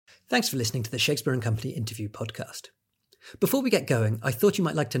Thanks for listening to the Shakespeare & Company interview podcast. Before we get going, I thought you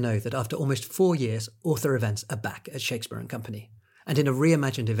might like to know that after almost 4 years, author events are back at Shakespeare & Company, and in a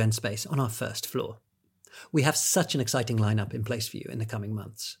reimagined event space on our first floor. We have such an exciting lineup in place for you in the coming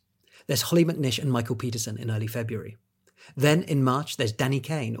months. There's Holly McNish and Michael Peterson in early February. Then in March, there's Danny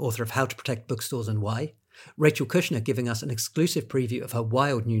Kane, author of How to Protect Bookstores and Why, Rachel Kushner giving us an exclusive preview of her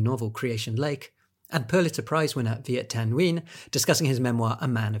wild new novel Creation Lake, and Pulitzer Prize winner Viet Thanh Nguyen discussing his memoir A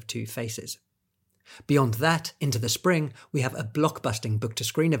Man of Two Faces. Beyond that, into the spring, we have a blockbusting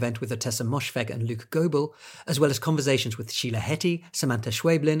book-to-screen event with Otessa Moshfegh and Luke Goebel, as well as conversations with Sheila Heti, Samantha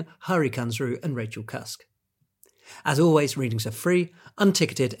Schweblin, Hari Kanzru and Rachel Cusk. As always, readings are free,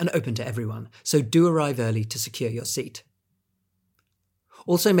 unticketed and open to everyone, so do arrive early to secure your seat.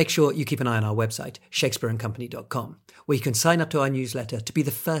 Also, make sure you keep an eye on our website, shakespeareandcompany.com, where you can sign up to our newsletter to be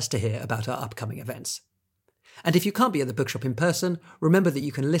the first to hear about our upcoming events. And if you can't be at the bookshop in person, remember that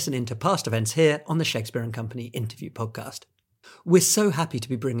you can listen in to past events here on the Shakespeare & Company interview podcast. We're so happy to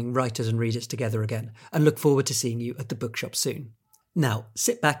be bringing writers and readers together again and look forward to seeing you at the bookshop soon. Now,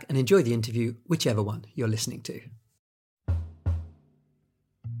 sit back and enjoy the interview, whichever one you're listening to.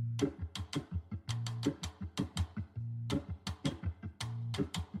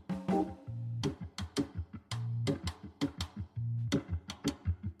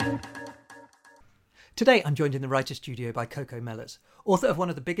 Today I'm joined in the writer's studio by Coco Mellers, author of one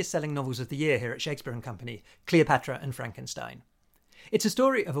of the biggest selling novels of the year here at Shakespeare & Company, Cleopatra and Frankenstein. It's a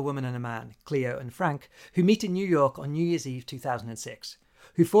story of a woman and a man, Cleo and Frank, who meet in New York on New Year's Eve 2006,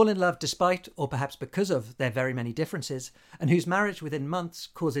 who fall in love despite, or perhaps because of, their very many differences, and whose marriage within months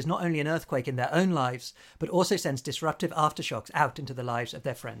causes not only an earthquake in their own lives, but also sends disruptive aftershocks out into the lives of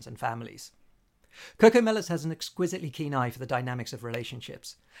their friends and families. Coco Mellers has an exquisitely keen eye for the dynamics of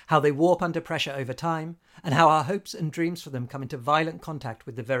relationships, how they warp under pressure over time, and how our hopes and dreams for them come into violent contact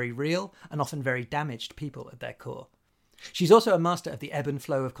with the very real and often very damaged people at their core. She's also a master of the ebb and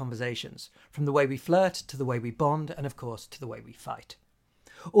flow of conversations, from the way we flirt to the way we bond and, of course, to the way we fight.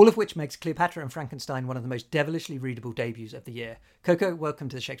 All of which makes Cleopatra and Frankenstein one of the most devilishly readable debuts of the year. Coco, welcome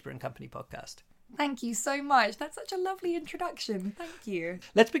to the Shakespeare & Company podcast. Thank you so much. That's such a lovely introduction. Thank you.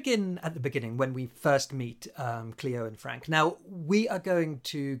 Let's begin at the beginning, when we first meet Cleo and Frank. Now, we are going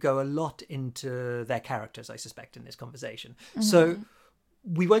to go a lot into their characters, I suspect, in this conversation. Mm-hmm. So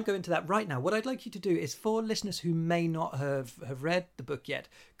we won't go into that right now. What I'd like you to do is, for listeners who may not have read the book yet,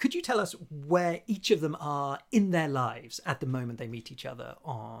 could you tell us where each of them are in their lives at the moment they meet each other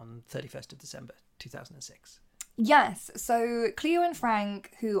on 31st of December 2006? Yes, so Cleo and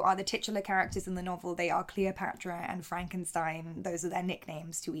Frank, who are the titular characters in the novel, they are Cleopatra and Frankenstein. Those are their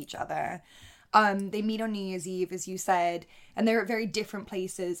nicknames to each other. They meet on New Year's Eve, as you said, and they're at very different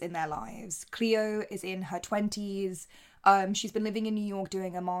places in their lives. Cleo is in her 20s. She's been living in New York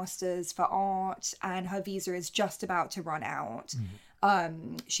doing a master's for art, and her visa is just about to run out.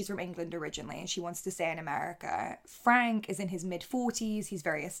 Mm-hmm. She's from England originally, and she wants to stay in America. Frank is in his mid-40s. He's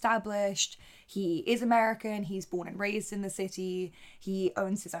very established. He is American. He's born and raised in the city. He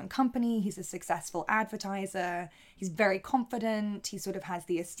owns his own company. He's a successful advertiser. He's very confident. He sort of has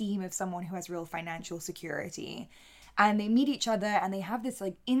the esteem of someone who has real financial security. And they meet each other, and they have this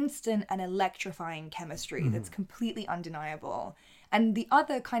like instant and electrifying chemistry that's completely undeniable. And the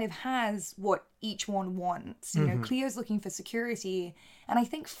other kind of has what each one wants. You know, Cleo's looking for security. And I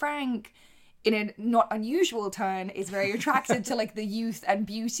think Frank, in a not unusual turn, is very attracted to like the youth and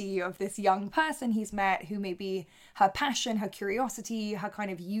beauty of this young person he's met, who may be her passion, her curiosity, her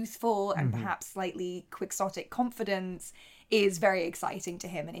kind of youthful and perhaps slightly quixotic confidence is very exciting to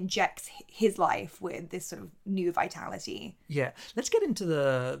him and injects his life with this sort of new vitality. Yeah. Let's get into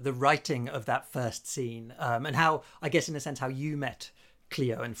the writing of that first scene and how, I guess, in a sense, how you met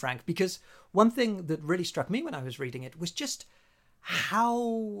Cleo and Frank. Because one thing that really struck me when I was reading it was just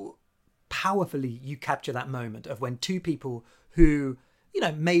how powerfully you capture that moment of when two people who, you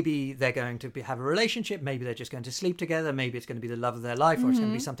know, maybe they're going to have a relationship, maybe they're just going to sleep together, maybe it's going to be the love of their life, or it's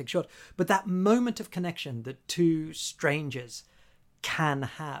going to be something short. But that moment of connection that two strangers can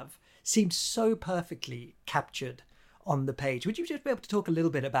have seems so perfectly captured on the page. Would you just be able to talk a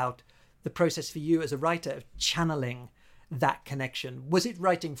little bit about the process for you as a writer of channeling that connection? Was it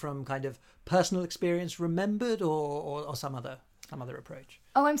writing from kind of personal experience remembered or some other approach?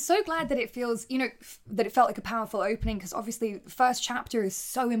 Oh, I'm so glad that it feels, you know, that it felt like a powerful opening, because obviously the first chapter is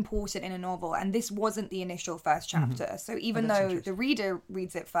so important in a novel, and this wasn't the initial first chapter. So even though the reader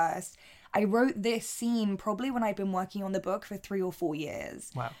reads it first, I wrote this scene probably when I'd been working on the book for 3 or 4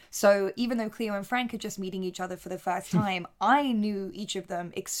 years. Wow. So even though Cleo and Frank are just meeting each other for the first time, I knew each of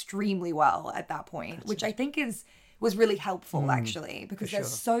them extremely well at that point, which I think is was really helpful, actually, because there's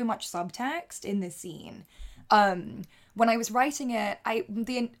so much subtext in this scene. When I was writing it,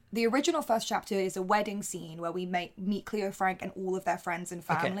 the original first chapter is a wedding scene where we meet Cleo, Frank, and all of their friends and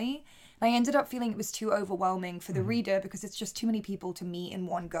family. Okay. And I ended up feeling it was too overwhelming for the reader because it's just too many people to meet in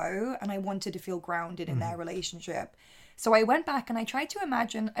one go, and I wanted to feel grounded in their relationship. So I went back and I tried to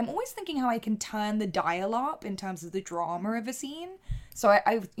imagine, I'm always thinking how I can turn the dial up in terms of the drama of a scene. So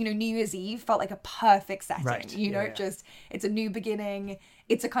I New Year's Eve felt like a perfect setting, right. Just, it's a new beginning.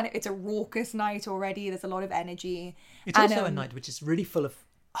 It's a raucous night already. There's a lot of energy. It's also a night which is really full of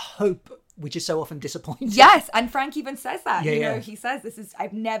hope, which is so often disappointing. Yes, and Frank even says that. He says,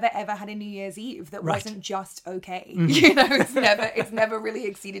 I've never ever had a New Year's Eve that wasn't just okay. It's never really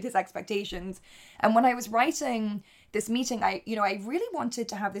exceeded his expectations. And when I was writing this meeting, I really wanted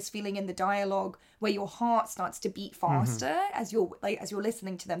to have this feeling in the dialogue where your heart starts to beat faster as you're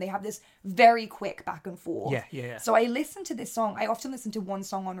listening to them. They have this very quick back and forth. Yeah. So I listened to this song. I often listen to one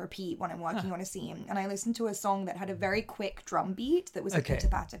song on repeat when I'm working on a scene, and I listened to a song that had a very quick drum beat that was a pitter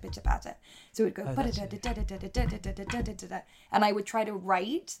patter, pitter patter. So it would go and I would try to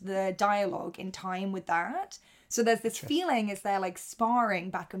write the dialogue in time with that. So there's this feeling as they're like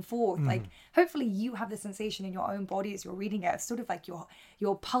sparring back and forth. Like hopefully you have the sensation in your own body as you're reading it. It's sort of like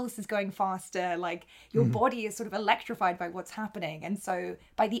your pulse is going faster, like your body is sort of electrified by what's happening. And so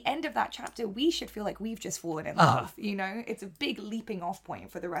by the end of that chapter, we should feel like we've just fallen in love. It's a big leaping off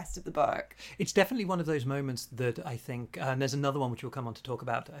point for the rest of the book. It's definitely one of those moments that I think, and there's another one which we'll come on to talk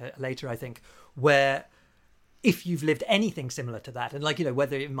about later, I think, where if you've lived anything similar to that, and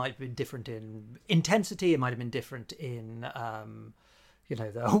whether it might have been different in intensity, it might have been different in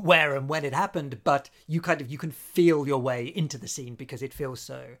the where and when it happened, but you can feel your way into the scene because it feels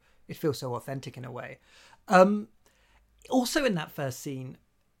so authentic in a way. Also in that first scene,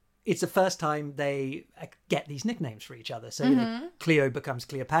 it's the first time they get these nicknames for each other. So Cleo becomes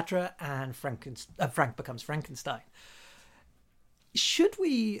Cleopatra and Frank becomes Frankenstein. Should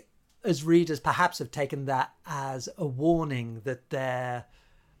we, as readers, perhaps have taken that as a warning that they're,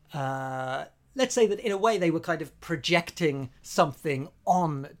 let's say that in a way they were kind of projecting something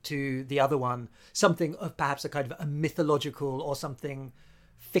on to the other one, something of perhaps a kind of a mythological or something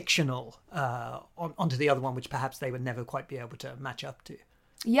fictional onto the other one, which perhaps they would never quite be able to match up to.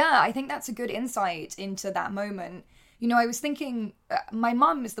 Yeah, I think that's a good insight into that moment. I was thinking, my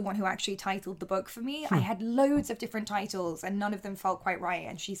mum is the one who actually titled the book for me. I had loads of different titles and none of them felt quite right.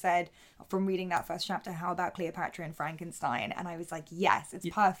 And she said, from reading that first chapter, how about Cleopatra and Frankenstein? And I was like, yes, it's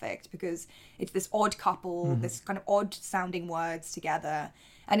perfect because it's this odd couple, this kind of odd sounding words together.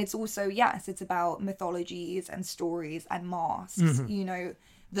 And it's also, yes, it's about mythologies and stories and masks.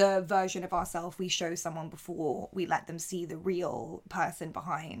 The version of ourselves we show someone before we let them see the real person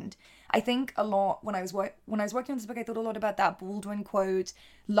behind. I think a lot when I was working on this book, I thought a lot about that Baldwin quote: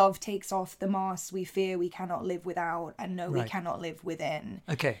 "Love takes off the masks we fear we cannot live without, and know we cannot live within."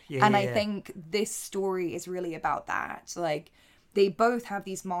 Okay, I think this story is really about that. Like, they both have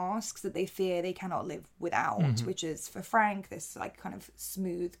these masks that they fear they cannot live without, which is for Frank, this like kind of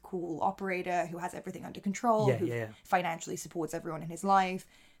smooth, cool operator who has everything under control, who financially supports everyone in his life.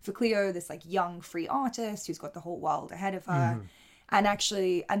 For Cleo, this like young, free artist who's got the whole world ahead of her.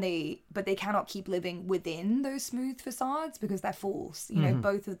 But they cannot keep living within those smooth facades because they're false.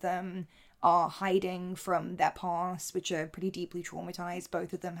 Both of them are hiding from their past, which are pretty deeply traumatized.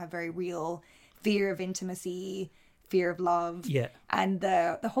 Both of them have very real fear of intimacy, fear of love. And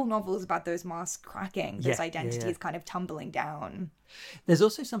the whole novel is about those masks cracking, those identities kind of tumbling down. There's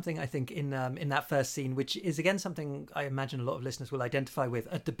also something, I think, in that first scene, which is again something I imagine a lot of listeners will identify with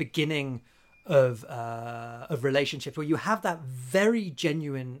at the beginning of relationships, where you have that very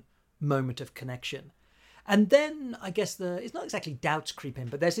genuine moment of connection, and then I guess it's not exactly doubts creep in,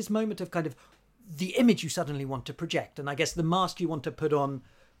 but there's this moment of kind of the image you suddenly want to project, and I guess the mask you want to put on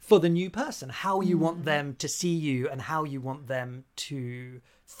for the new person, how you want them to see you and how you want them to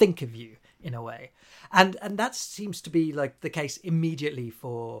think of you in a way. And that seems to be like the case immediately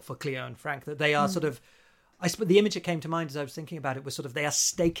for Cleo and Frank, that they are sort of, I suppose the image that came to mind as I was thinking about it was sort of they are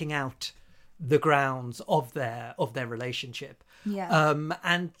staking out the grounds of their relationship.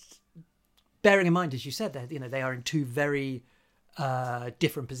 And bearing in mind, as you said, that they are in two very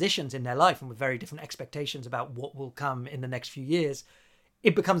different positions in their life and with very different expectations about what will come in the next few years.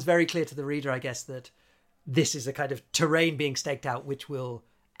 It becomes very clear to the reader, I guess, that this is a kind of terrain being staked out, which will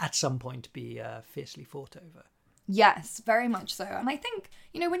at some point be fiercely fought over. Yes, very much so. And I think,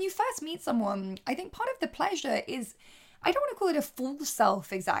 when you first meet someone, I think part of the pleasure is, I don't want to call it a full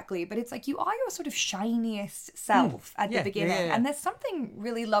self exactly, but it's like you are your sort of shiniest self at the beginning. And there's something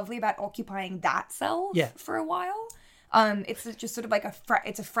really lovely about occupying that self for a while. It's just sort of like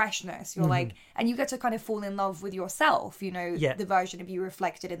it's a freshness. You're like, and you get to kind of fall in love with yourself, you know, the version of you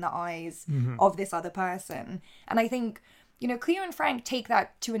reflected in the eyes of this other person. And I think, you know, Cleo and Frank take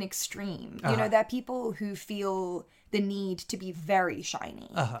that to an extreme. You know, they're people who feel the need to be very shiny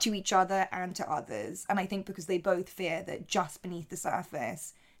to each other and to others. And I think because they both fear that just beneath the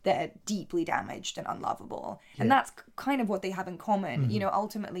surface, they're deeply damaged and unlovable. And that's kind of what they have in common. You know,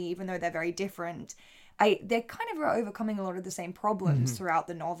 ultimately, even though they're very different, they're kind of overcoming a lot of the same problems throughout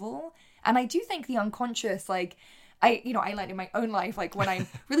the novel. And I do think the unconscious, like, I learned in my own life, like when I'm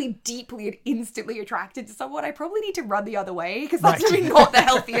really deeply and instantly attracted to someone, I probably need to run the other way because that's really not the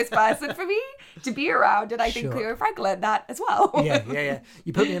healthiest person for me to be around. And I think Cleo and Frank learned that as well. Yeah.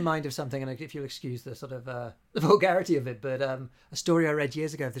 You put me in mind of something, and if you'll excuse the sort of the vulgarity of it, but a story I read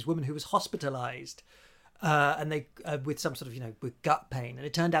years ago of this woman who was hospitalized and they with some sort of, you know, with gut pain, and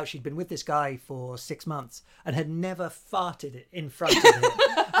it turned out she'd been with this guy for 6 months and had never farted in front of him.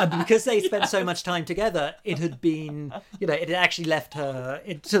 And because they spent so much time together, it had been, you know, it had actually left her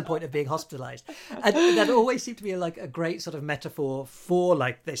to the point of being hospitalized. And that always seemed to be like a great sort of metaphor for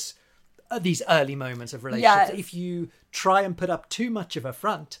like this these early moments of relationships. If you try and put up too much of a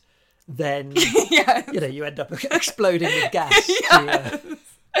front, then you know, you end up exploding with gas.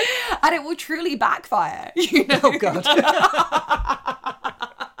 And it will truly backfire, you know? Oh, God.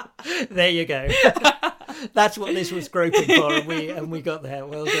 There you go. That's what this was groping for, and we got there.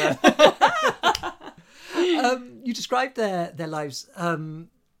 Well done. You described their lives.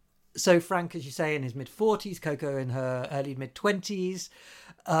 So Frank, as you say, in his mid-40s, Coco in her early mid-20s.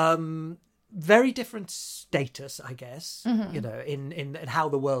 Very different status, I guess, you know, in how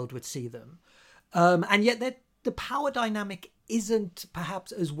the world would see them. And yet the power dynamic isn't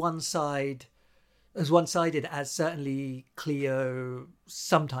perhaps as one-sided as certainly Cleo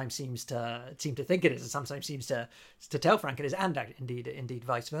sometimes seems to think it is, and sometimes seems to tell Frank it is, and indeed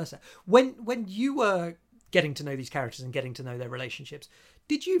vice versa. When you were getting to know these characters and getting to know their relationships,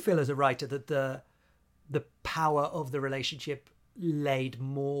 did you feel as a writer that the power of the relationship laid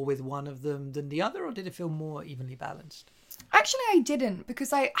more with one of them than the other, or did it feel more evenly balanced? Actually, I didn't,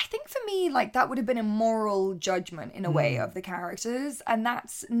 because I think for me, like, that would have been a moral judgment in a way of the characters, and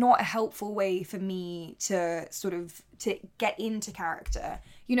that's not a helpful way for me to sort of to get into character.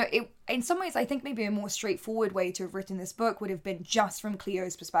 You know, in some ways, I think maybe a more straightforward way to have written this book would have been just from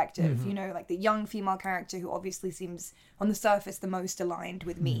Cleo's perspective. You know, like the young female character who obviously seems on the surface the most aligned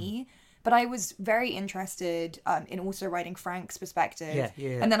with me. But I was very interested in also writing Frank's perspective.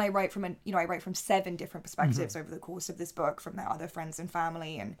 And then I write from 7 different perspectives over the course of this book, from their other friends and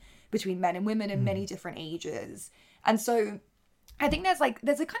family, and between men and women in many different ages. And so I think there's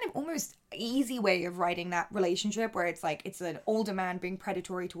a kind of almost easy way of writing that relationship where it's like, it's an older man being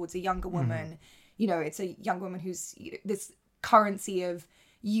predatory towards a younger woman. You know, it's a young woman who's this currency of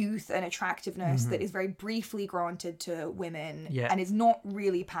youth and attractiveness that is very briefly granted to women and is not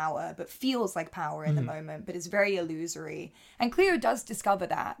really power, but feels like power in the moment, but is very illusory. And Cleo does discover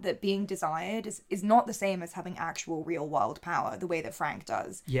that being desired is not the same as having actual real world power, the way that Frank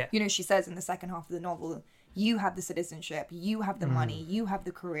does. You know, she says in the second half of the novel, you have the citizenship, you have the money, you have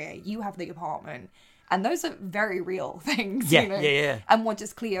the career, you have the apartment. And those are very real things, you know? And what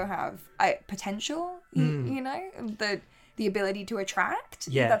does Cleo have? Potential, you know? The ability to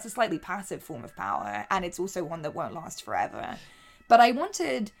attract. That's a slightly passive form of power, and it's also one that won't last forever. But I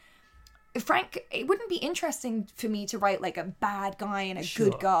wanted Frank, it wouldn't be interesting for me to write like a bad guy and a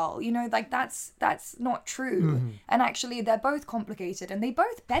good girl, you know, like that's not true. And actually they're both complicated, and they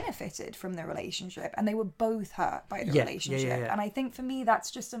both benefited from the relationship, and they were both hurt by the relationship. And I think for me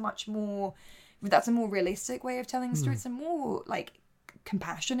that's just a more realistic way of telling story. It's a more like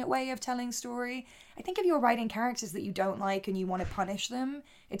compassionate way of telling story. I think if you're writing characters that you don't like and you want to punish them,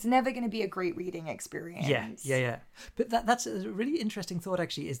 it's never going to be a great reading experience. But that's a really interesting thought,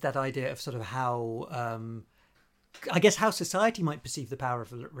 actually, is that idea of sort of how I guess how society might perceive the power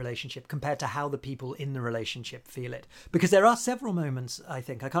of a relationship compared to how the people in the relationship feel it. Because there are several moments, I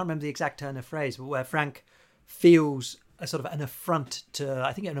think, I can't remember the exact turn of phrase, but where Frank feels a sort of an affront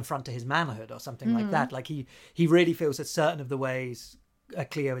to his manhood or something like that. Like he really feels that certain of the ways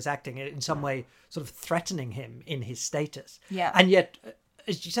Cleo is acting in some way sort of threatening him in his status. And yet,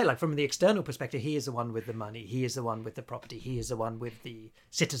 as you say, like from the external perspective, he is the one with the money, he is the one with the property, he is the one with the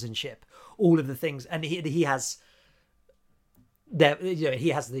citizenship, all of the things, and he has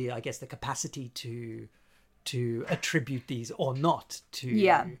the, I guess, the capacity to attribute these or not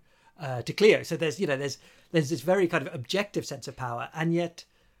to Cleo. So there's there's this very kind of objective sense of power, and yet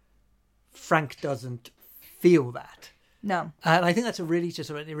Frank doesn't feel that. No. And I think that's a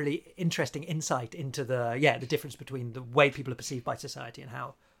really interesting insight into the difference between the way people are perceived by society and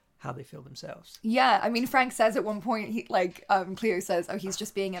how they feel themselves. Yeah, I mean, Frank says at one point, Cleo says, oh, he's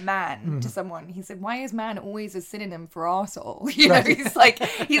just being a man to someone. He said, why is man always a synonym for arsehole? You know, he's like,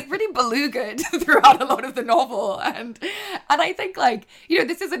 he's pretty belugaed throughout a lot of the novel. And I think, like, you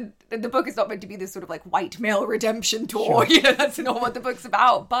know, the book is not meant to be this sort of like white male redemption tour. Sure. You know, that's not what the book's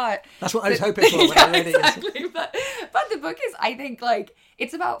about. But that's what I was hoping for when I read it. Exactly. But the book is, I think, like,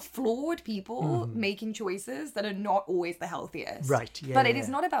 it's about flawed people making choices that are not always the healthiest. Right. Yeah, but it is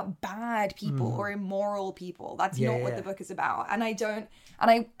not about bad people or immoral people. That's not what the book is about.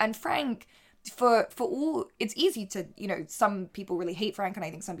 And Frank, for all, it's easy to, you know, some people really hate Frank, and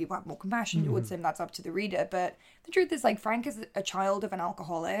I think some people have more compassion towards him. That's up to the reader. But the truth is, like, Frank is a child of an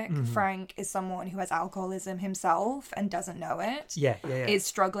alcoholic. Frank is someone who has alcoholism himself and doesn't know it. Is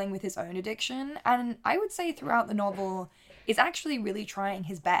struggling with his own addiction. And I would say throughout the novel, is actually really trying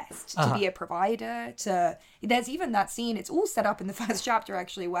his best to be a provider. There's even that scene, it's all set up in the first chapter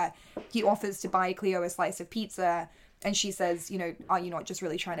actually, where he offers to buy Cleo a slice of pizza, and she says, you know, are you not just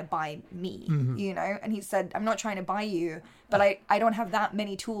really trying to buy me? You know? And he said, I'm not trying to buy you, but I don't have that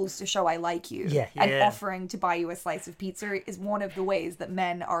many tools to show I like you. Offering to buy you a slice of pizza is one of the ways that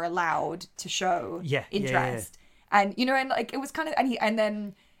men are allowed to show interest. And, you know, and like, it was kind of,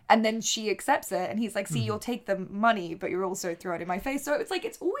 and then she accepts it, and he's like, see, you'll take the money, but you're also throw it in my face. So it's like,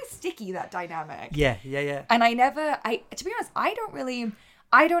 it's always sticky, that dynamic. Yeah. And to be honest,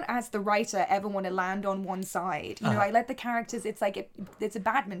 I don't, as the writer, ever want to land on one side. You know, I let the characters, it's like, it's a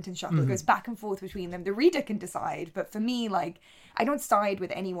badminton shuttle. It goes back and forth between them. The reader can decide. But for me, like, I don't side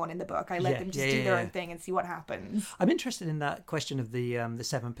with anyone in the book. I let them just do their own thing and see what happens. I'm interested in that question of the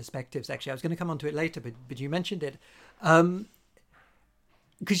 7 perspectives, actually. I was going to come on to it later, but you mentioned it.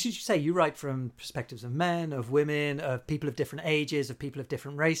 Because you say you write from perspectives of men, of women, of people of different ages, of people of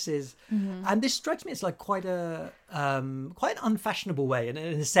different races, and this strikes me as like quite an unfashionable way, in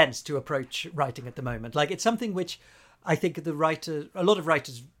a sense, to approach writing at the moment. Like, it's something which I think a lot of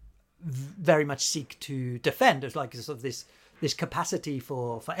writers very much seek to defend, as like sort of this capacity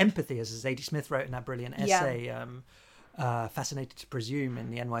for empathy, as Zadie Smith wrote in that brilliant essay, "Fascinated to Presume" in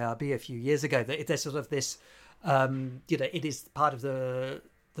the NYRB a few years ago. That there's sort of this, it is part of the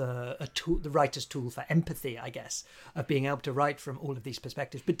writer's tool for empathy, I guess, of being able to write from all of these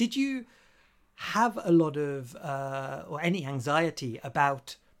perspectives. But did you have a lot of or any anxiety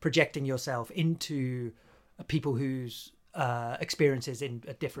about projecting yourself into people whose experiences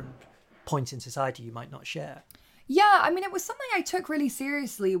at different points in society you might not share? Yeah, I mean, it was something I took really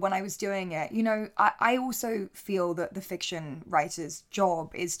seriously when I was doing it. You know, I also feel that the fiction writer's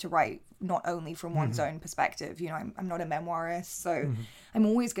job is to write not only from one's own perspective. You know, I'm not a memoirist, so I'm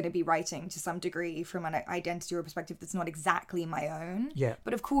always going to be writing to some degree from an identity or perspective that's not exactly my own. Yeah.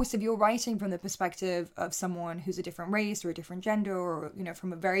 But of course, if you're writing from the perspective of someone who's a different race or a different gender, or, you know,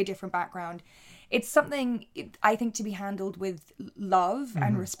 from a very different background, it's something I think to be handled with love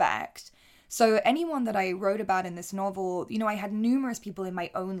and respect. So anyone that I wrote about in this novel, you know, I had numerous people in my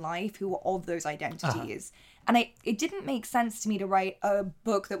own life who were of those identities. And it didn't make sense to me to write a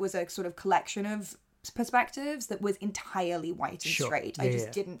book that was a sort of collection of perspectives that was entirely white and straight. I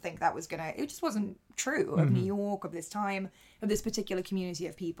just didn't think that was it just wasn't true of New York, of this time, of this particular community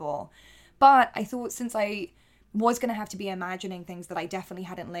of people. But I thought, since I was going to have to be imagining things that I definitely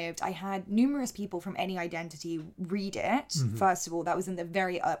hadn't lived, I had numerous people from any identity read it. First of all, that was in the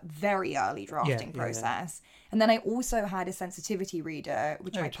very early drafting process. And then I also had a sensitivity reader,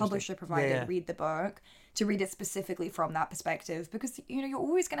 which my publisher provided, read the book, to read it specifically from that perspective, because, you know, you're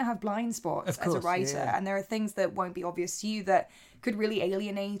always going to have blind spots as a writer, and there are things that won't be obvious to you that could really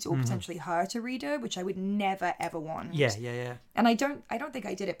alienate or potentially hurt a reader, which I would never ever want. And I don't think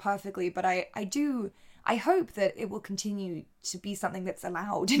I did it perfectly, but I hope that it will continue to be something that's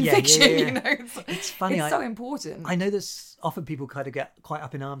allowed in fiction. You know, it's funny. It's so important. I know there's often people kind of get quite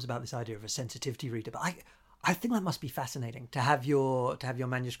up in arms about this idea of a sensitivity reader, but I think that must be fascinating to have your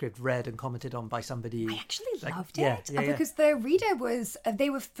manuscript read and commented on by somebody. I actually loved it because the reader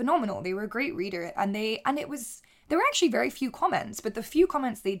they were phenomenal. They were a great reader, and there were actually very few comments, but the few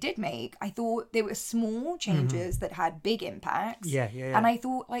comments they did make, I thought they were small changes that had big impacts. And I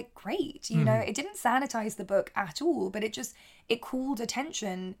thought, like, great, you know, it didn't sanitize the book at all, but it called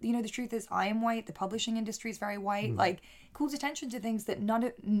attention. You know, the truth is, I am white, the publishing industry is very white, like, called attention to things that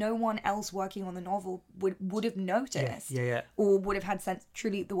no one else working on the novel would have noticed. Or would have had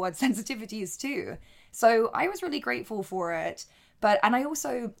truly the word sensitivities too. So I was really grateful for it. And I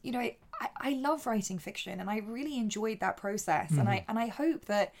also, you know, I love writing fiction, and I really enjoyed that process. And I hope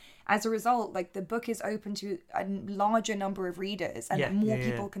that as a result, like, the book is open to a larger number of readers, and that more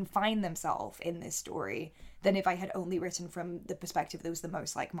people can find themselves in this story than if I had only written from the perspective that was the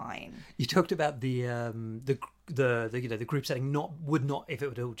most like mine. You talked about the group setting would not, if it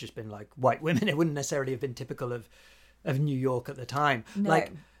would have just been like white women, it wouldn't necessarily have been typical of New York at the time. No.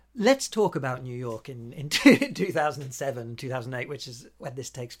 Like, let's talk about New York in 2007, 2008, which is when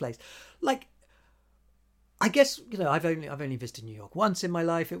this takes place. Like, I guess, I've only visited New York once in my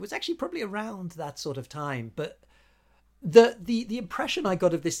life. It was actually probably around that sort of time, but the impression I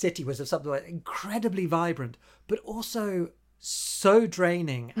got of this city was of something like incredibly vibrant, but also so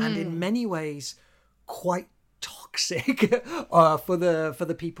draining and in many ways quite toxic for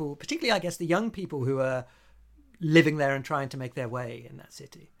the people, particularly I guess the young people who are living there and trying to make their way in that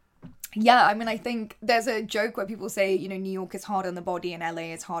city. Yeah, I mean, I think there's a joke where people say, New York is hard on the body and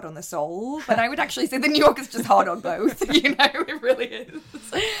LA is hard on the soul. But I would actually say that New York is just hard on both. It really is.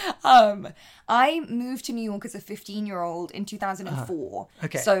 I moved to New York as a 15-year-old in 2004.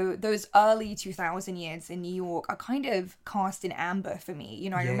 Okay. So those early 2000 years in New York are kind of cast in amber for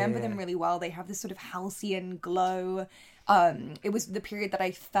me. I remember them really well. They have this sort of halcyon glow. It was the period that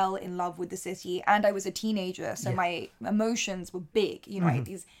I fell in love with the city, and I was a teenager, so my emotions were big. It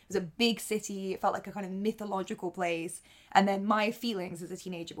was a big city. It felt like a kind of mythological place, and then my feelings as a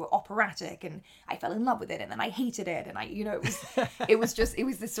teenager were operatic, and I fell in love with it, and then I hated it, and it was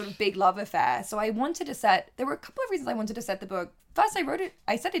this sort of big love affair. So I wanted to set. There were a couple of reasons I wanted to set the book. First,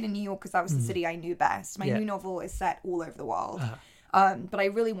 I set it in New York because that was the city I knew best. My new novel is set all over the world. But I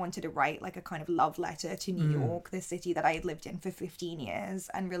really wanted to write like a kind of love letter to New York, the city that I had lived in for 15 years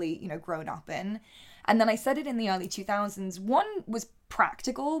and really, grown up in. And then I said it in the early 2000s. One was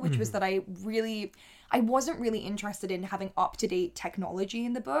practical, which was that I wasn't really interested in having up-to-date technology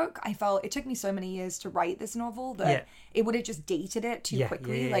in the book. I felt it took me so many years to write this novel that it would have just dated it too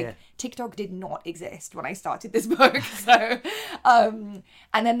quickly. TikTok did not exist when I started this book. So, and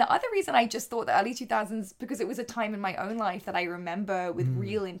then the other reason I just thought the early 2000s, because it was a time in my own life that I remember with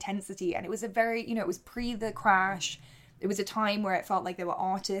real intensity. And it was a very, it was pre the crash. It was a time where it felt like there were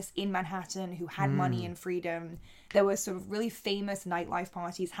artists in Manhattan who had money and freedom. There were sort of really famous nightlife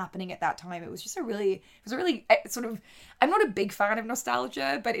parties happening at that time. It was a really sort of, I'm not a big fan of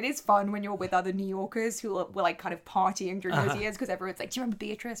nostalgia, but it is fun when you're with other New Yorkers who were like kind of partying during those years, because everyone's like, do you remember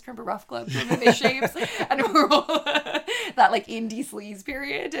Beatrice? Do you remember Rough Club? Do you remember Misshapes? And we're all that like indie sleaze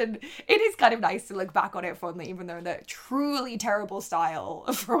period. And it is kind of nice to look back on it fondly, even though the truly terrible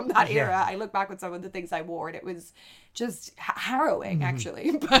style from that era, I look back with some of the things I wore and it was just harrowing,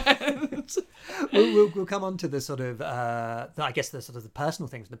 actually. But we'll come on to the sort of I guess the sort of the personal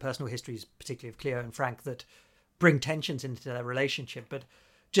things, the personal histories, particularly of Cleo and Frank, that bring tensions into their relationship. But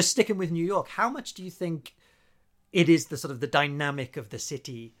just sticking with New York, how much do you think it is the sort of the dynamic of the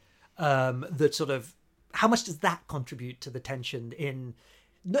city that sort of, how much does that contribute to the tension in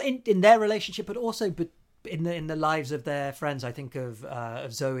their relationship, but also in the lives of their friends? I think of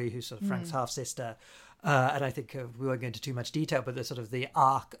Zoe, who's sort of Frank's half sister. And I think we won't go into too much detail, but the sort of the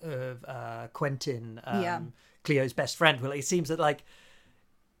arc of Quentin, Cleo's best friend. Well, it seems that like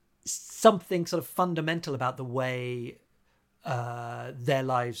something sort of fundamental about the way their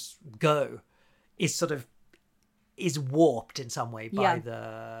lives go is warped in some way by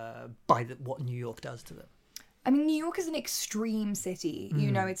what New York does to them. I mean, New York is an extreme city.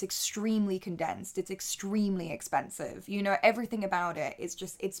 It's extremely condensed. It's extremely expensive. Everything about it is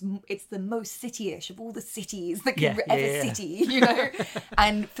just, it's the most city-ish of all the cities that can ever city,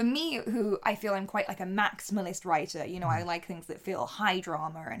 And for me, who I feel I'm quite like a maximalist writer, I like things that feel high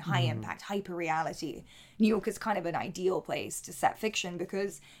drama and high impact, hyper reality. New York is kind of an ideal place to set fiction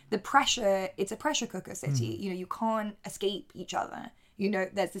because it's a pressure cooker city. You can't escape each other.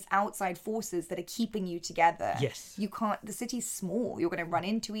 There's this outside forces that are keeping you together. Yes. The city's small. You're going to run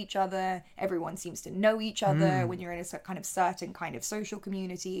into each other. Everyone seems to know each other when you're in a kind of certain kind of social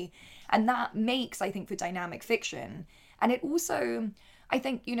community. And that makes, I think, for dynamic fiction. And it also, I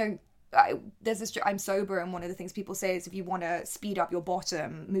think, there's this, I'm sober, and one of the things people say is if you want to speed up your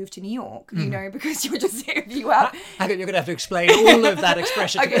bottom, move to New York, because you're just, if you have... I think you're going to have to explain all of that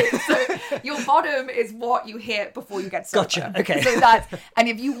expression. Okay, so your bottom is what you hit before you get sober. Gotcha, okay. So and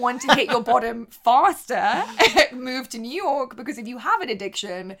if you want to hit your bottom faster, move to New York, because if you have an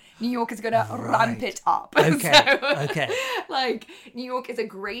addiction, New York is going to ramp it up. Okay, okay. Like, New York is a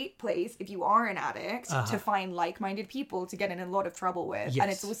great place if you are an addict to find like-minded people to get in a lot of trouble with. Yes.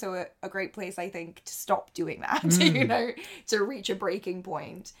 And it's also a great place, I think, to stop doing that, to reach a breaking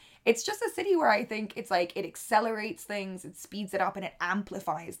point. it's just a city where I think it's like it accelerates things, it speeds it up, and it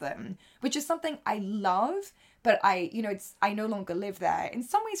amplifies them, which is something I love. But I no longer live there in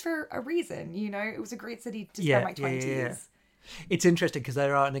some ways for a reason. It was a great city to spend my 20s. Yeah. It's interesting because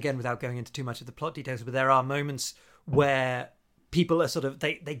there are, and again, without going into too much of the plot details, but there are moments where people are sort of,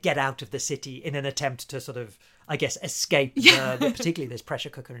 they get out of the city in an attempt to sort of, I guess, escape particularly this pressure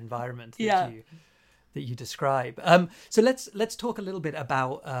cooker environment that you describe. So let's talk a little bit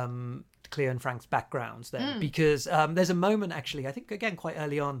about Cleo and Frank's backgrounds then, because there's a moment actually, I think again quite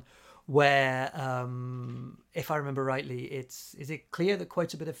early on, where if I remember rightly, is it Cleo that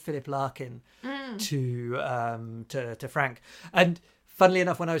quotes a bit of Philip Larkin to Frank? And funnily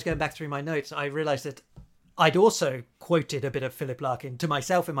enough, when I was going back through my notes, I realised that I'd also quoted a bit of Philip Larkin to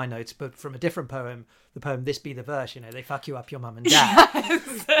myself in my notes, but from a different poem, the poem This Be the Verse, they fuck you up your mum and dad.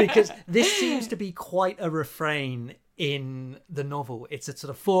 Yes. Because this seems to be quite a refrain in the novel. It's a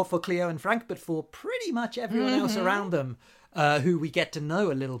sort of for Cleo and Frank, but for pretty much everyone else around them, who we get to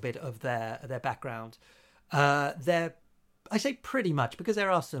know a little bit of their background. I say pretty much because there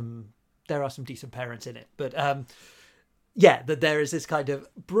are some decent parents in it, but that there is this kind of,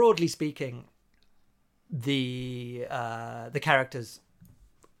 broadly speaking, the characters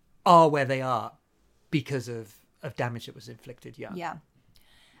are where they are because of damage that was inflicted. Yeah.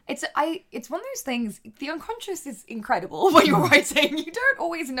 It's one of those things, the unconscious is incredible when you're writing. You don't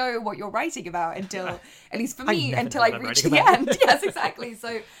always know what you're writing about until, at least for me, until I reach the end. Yes, exactly.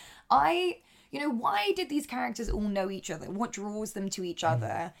 So why did these characters all know each other? What draws them to each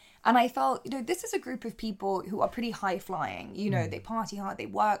other? And I felt, this is a group of people who are pretty high flying. They party hard, they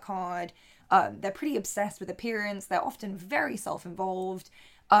work hard. They're pretty obsessed with appearance. They're often very self-involved.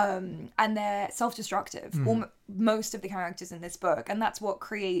 And they're self-destructive, most of the characters in this book. And that's what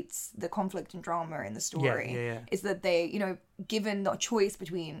creates the conflict and drama in the story, is that they, given the choice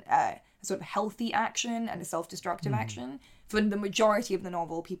between a sort of healthy action and a self-destructive action, for the majority of the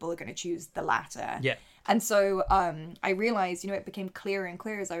novel, people are going to choose the latter. Yeah. And so I realized, it became clearer and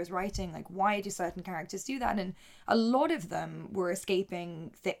clearer as I was writing, like, why do certain characters do that? And a lot of them were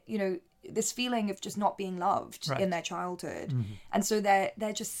escaping, this feeling of just not being loved in their childhood. And so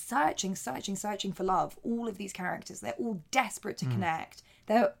they're just searching for love. All of these characters, they're all desperate to connect.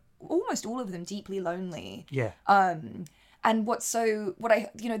 They're almost all of them deeply lonely. Yeah. And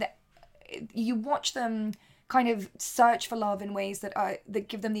you watch them kind of search for love in ways that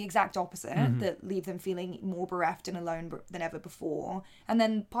give them the exact opposite, that leave them feeling more bereft and alone than ever before. And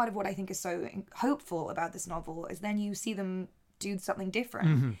then part of what I think is so hopeful about this novel is then you see them do something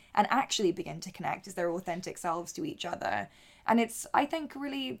different and actually begin to connect as their authentic selves to each other. And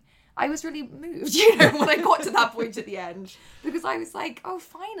I was really moved, when I got to that point at the end, because I was like, oh,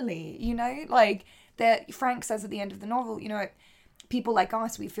 finally, like Frank says at the end of the novel, people like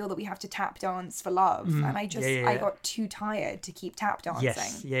us, we feel that we have to tap dance for love. And I got too tired to keep tap dancing.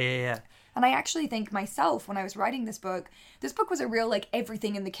 Yes. Yeah. And I actually think myself, when I was writing this book was a real, like,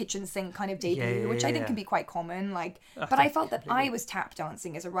 everything in the kitchen sink kind of debut, which I think can be quite common. Like, but I felt that I was tap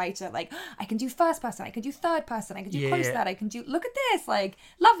dancing as a writer. Like, I can do first person, I can do third person, I can do close to that, I can do, look at this, like,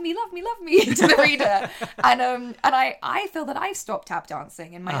 love me to the reader. And I feel that I've stopped tap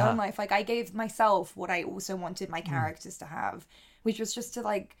dancing in my own life. Like, I gave myself what I also wanted my characters to have, which was just to,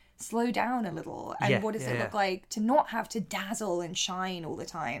 like, slow down a little. And what does it look like to not have to dazzle and shine all the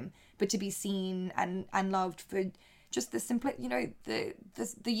time, but to be seen and loved for just the simple, the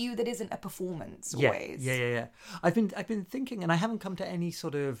you that isn't a performance always. Yeah. I've been thinking, and I haven't come to any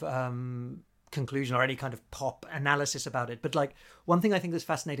sort of conclusion or any kind of pop analysis about it. But, like, one thing I think that's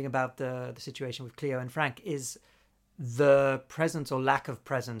fascinating about the situation with Cleo and Frank is the presence or lack of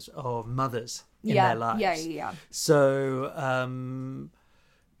presence of mothers in their lives. Yeah. So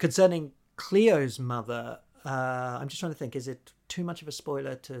concerning Cleo's mother, I'm just trying to think, is it too much of a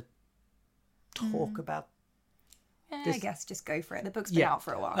spoiler to talk about this? I guess just go for it. The book's been out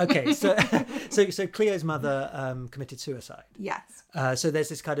for a while. Okay, so Cleo's mother committed suicide. Yes. So there's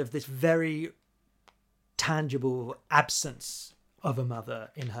this very tangible absence of a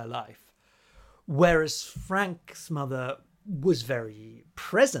mother in her life, whereas Frank's mother was very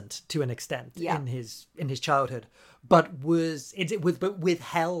present to an extent in his childhood, but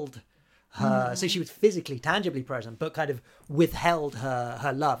withheld her. So she was physically, tangibly present, but kind of withheld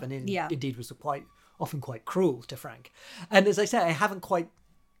her love, and indeed was often quite cruel to Frank. And as I say, I haven't quite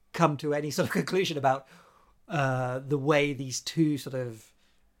come to any sort of conclusion about the way these two sort of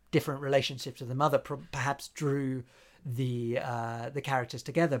different relationships with the mother perhaps drew the characters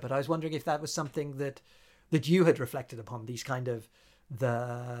together. But I was wondering if that was something that you had reflected upon, these kind of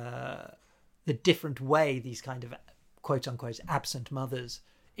the different way these kind of quote unquote absent mothers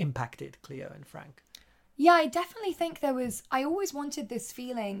impacted Cleo and Frank. Yeah, I definitely think I always wanted this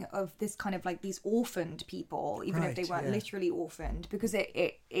feeling of this kind of like these orphaned people, even if they weren't literally orphaned, because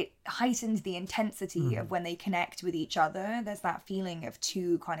it heightened the intensity of when they connect with each other. There's that feeling of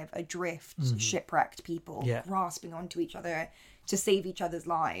two kind of adrift, shipwrecked people grasping onto each other to save each other's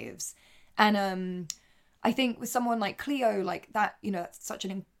lives. And I think with someone like Cleo, like that, it's such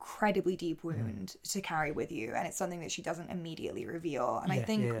an incredibly deep wound to carry with you. And it's something that she doesn't immediately reveal. And I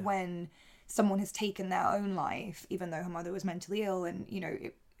think when someone has taken their own life, even though her mother was mentally ill, and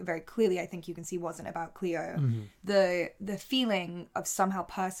it very clearly, I think you can see, wasn't about Cleo, the feeling of somehow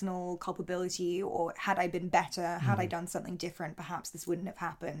personal culpability, or had I been better, had I done something different, perhaps this wouldn't have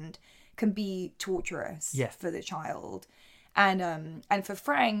happened, can be torturous for the child. And for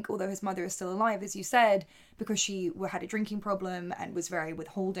Frank, although his mother is still alive, as you said, because she had a drinking problem and was very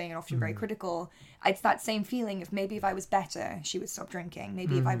withholding and often very critical, it's that same feeling of maybe if I was better, she would stop drinking.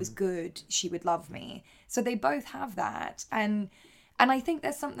 Maybe if I was good, she would love me. So they both have that. And I think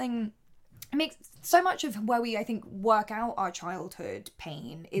there's something... It makes so much of where we, I think, work out our childhood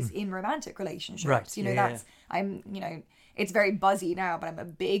pain is in romantic relationships. Right. It's very buzzy now, but I'm a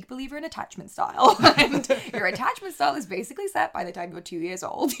big believer in attachment style. And your attachment style is basically set by the time you're 2 years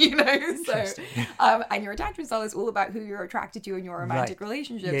old, So, and your attachment style is all about who you're attracted to in your romantic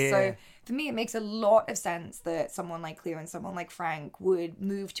relationship. So for me, it makes a lot of sense that someone like Cleo and someone like Frank would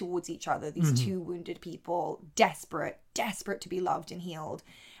move towards each other, these two wounded people, desperate to be loved and healed.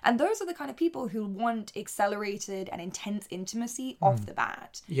 And those are the kind of people who want accelerated and intense intimacy off the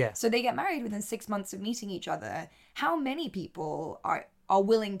bat. Yeah. So they get married within 6 months of meeting each other. How many people are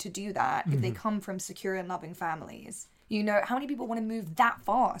willing to do that if they come from secure and loving families? How many people want to move that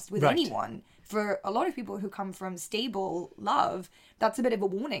fast with anyone? For a lot of people who come from stable love, that's a bit of a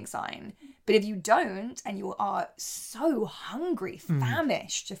warning sign. But if you don't, and you are so hungry,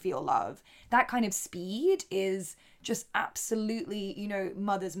 famished to feel love, that kind of speed is just absolutely,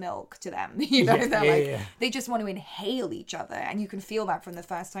 mother's milk to them. They just want to inhale each other, and you can feel that from the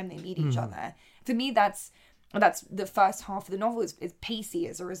first time they meet each other. For me, that's the first half of the novel is pacey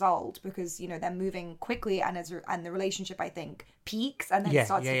as a result, because they're moving quickly, and the relationship, I think, peaks and then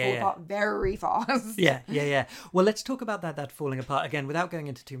starts to fall apart very fast. Well, let's talk about that falling apart again, without going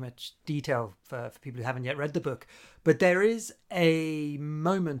into too much detail for people who haven't yet read the book. But there is a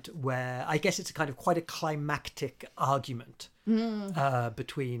moment where I guess it's a kind of quite a climactic argument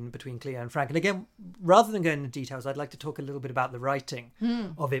between Cleo and Frank. And again, rather than going into details, I'd like to talk a little bit about the writing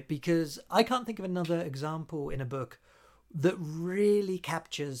of it, because I can't think of another example in a book that really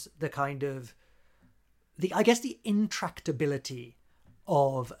captures the kind of the intractability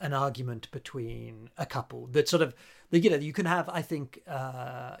of an argument between a couple. That sort of, you can have, I think,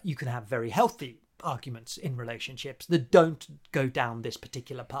 you can have very healthy arguments in relationships that don't go down this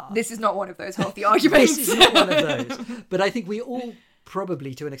particular path. This is not one of those healthy arguments. This is not one of those. But I think we all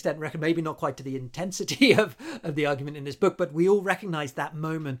probably, to an extent, reckon, maybe not quite to the intensity of the argument in this book, but we all recognise that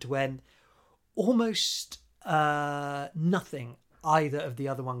moment when almost nothing either of the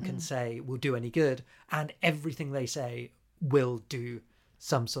other one can say will do any good, and everything they say will do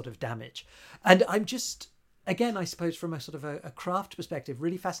some sort of damage. And I'm just, again, I suppose from a sort of a craft perspective,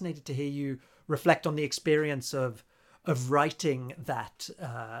 really fascinated to hear you reflect on the experience of writing that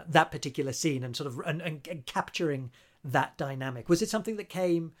particular scene and sort of and capturing that dynamic. Was it something that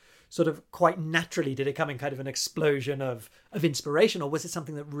came sort of quite naturally? Did it come in kind of an explosion of inspiration, or was it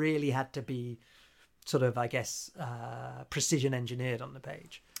something that kind of be sort of, I guess, precision engineered on the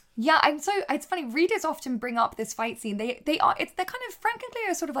page? Yeah, it's funny. Readers often bring up this fight scene. They're kind of, Frank and Cleo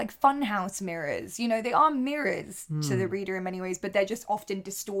are sort of like funhouse mirrors. They are mirrors to the reader in many ways, but they're just often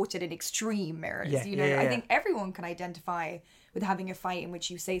distorted and extreme mirrors. I think everyone can identify with having a fight in which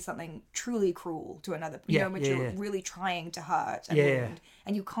you say something truly cruel to another, in which you're really trying to hurt and wound,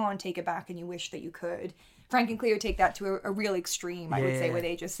 and you can't take it back and you wish that you could. Frank and Cleo take that to a real extreme, I would say, where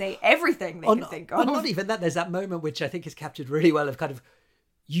they just say everything they can think of. Not even that. There's that moment which I think is captured really well of kind of,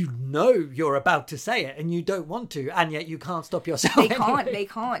 you're about to say it and you don't want to, and yet you can't stop yourself. They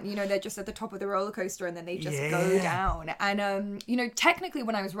can't. They're just at the top of the roller coaster and then they just go down. And, technically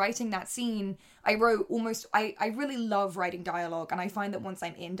when I was writing that scene, I wrote I really love writing dialogue, and I find that once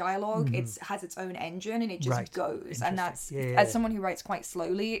I'm in dialogue, it has its own engine and it just goes. And that's, as someone who writes quite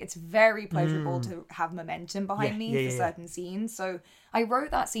slowly, it's very pleasurable to have momentum behind me for certain scenes. So I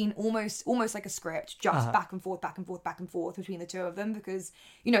wrote that scene almost like a script, just back and forth between the two of them, because,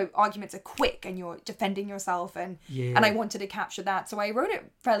 arguments are quick and you're defending yourself, and I wanted to capture that. So I wrote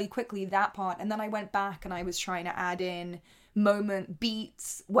it fairly quickly, that part, and then I went back and I was trying to add in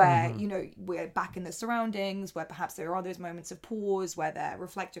beats where, you know, we're back in the surroundings, where perhaps there are those moments of pause where they're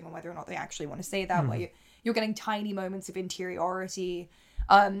reflecting on whether or not they actually want to say that, where you're getting tiny moments of interiority.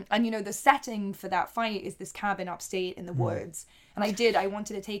 And, you know, the setting for that fight is this cabin upstate in the woods. And I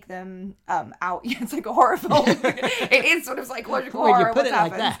wanted to take them out. Yeah, it's like a horror film. It is sort of psychological horror. You put it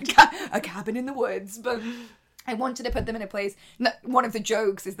like that. A cabin in the woods. But I wanted to put them in a place. One of the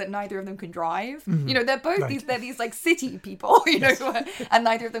jokes is that neither of them can drive. You know, they're both these like city people, you know, and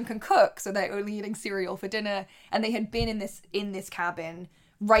neither of them can cook. So they're only eating cereal for dinner. And they had been in this cabin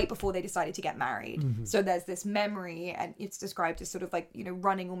right before they decided to get married. So there's this memory, and it's described as sort of like, you know,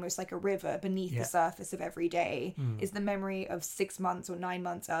 running almost like a river beneath the surface of every day is the memory of 6 months or 9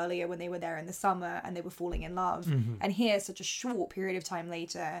 months earlier when they were there in the summer and they were falling in love. And here, such a short period of time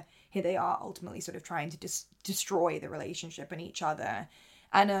later, here they are ultimately sort of trying to destroy the relationship and each other.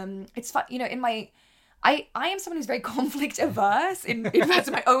 And it's fun, you know, I am someone who's very conflict averse in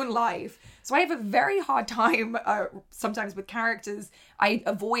my own life. So I have a very hard time sometimes with characters. I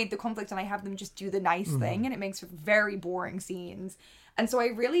avoid the conflict and I have them just do the nice thing, and it makes for very boring scenes. And so I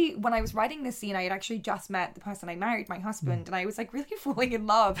really, when I was writing this scene, I had actually just met the person I married, my husband, and I was like really falling in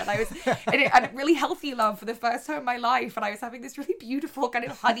love, and I was and really healthy love for the first time in my life, and I was having this really beautiful kind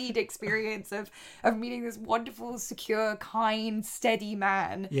of honeyed experience of meeting this wonderful, secure, kind, steady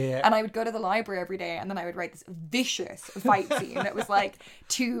man. Yeah. And I would go to the library every day, and then I would write this vicious fight scene that was like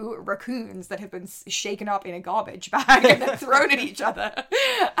 2 raccoons that had been shaken up in a garbage bag and then thrown at each other.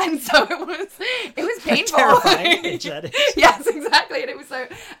 And so it was painful. Terrifying image, that is. Yes, exactly. And it was so,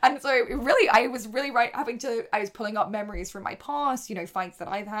 I was really I was pulling up memories from my past, you know, fights that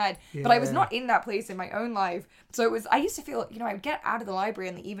I've had, but I was not in that place in my own life. So I used to feel, you know, I would get out of the library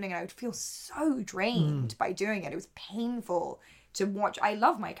in the evening and I would feel so drained by doing it. It was painful to watch. I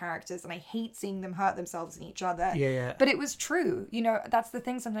love my characters and I hate seeing them hurt themselves and each other. Yeah. But it was true. You know, that's the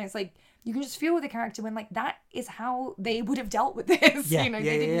thing sometimes, like, you can just feel with a character when, like, that is how they would have dealt with this. Yeah, you know,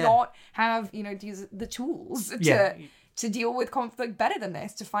 they did not have, you know, the tools to deal with conflict better than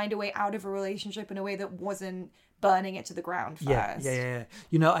this, to find a way out of a relationship in a way that wasn't burning it to the ground first. Yeah.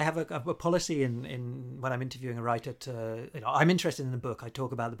 You know, I have a policy in when I'm interviewing a writer to, you know, I'm interested in the book. I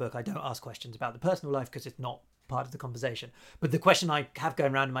talk about the book. I don't ask questions about the personal life because it's not part of the conversation. But the question I have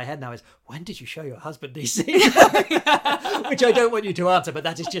going around in my head now is, when did you show your husband these things? Which I don't want you to answer, but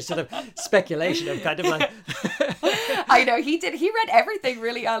that is just sort of speculation of kind of like... I know, he read everything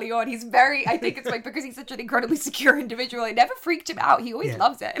really early on. He's very, I think it's like because he's such an incredibly secure individual, it never freaked him out. He always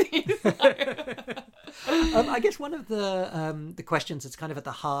loves it. I guess one of the questions that's kind of at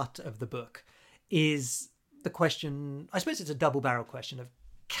the heart of the book is the question, I suppose it's a double-barrel question of,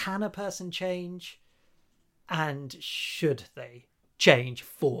 can a person change? And should they change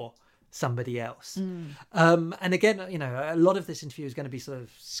for somebody else? And again, you know, a lot of this interview is going to be sort of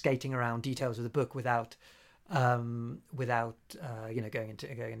skating around details of the book without you know, going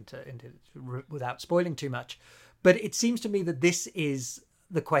into without spoiling too much. But it seems to me that this is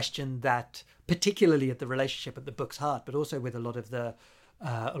the question that, particularly at the relationship at the book's heart, but also with a lot of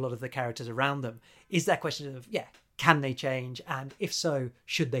the characters around them, is that question of, can they change? And if so,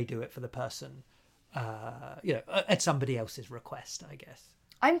 should they do it for the person? You know, at somebody else's request, I guess.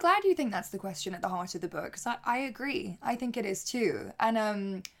 I'm glad you think that's the question at the heart of the book, because I agree. I think it is too.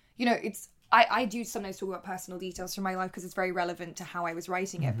 And, you know, I do sometimes talk about personal details from my life because it's very relevant to how I was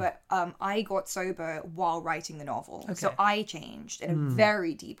writing it. But I got sober while writing the novel. Okay. So I changed in a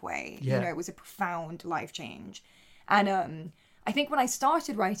very deep way. Yeah. You know, it was a profound life change. And I think when I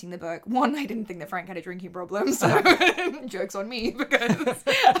started writing the book, one, I didn't think that Frank had a drinking problem, so joke's on me, because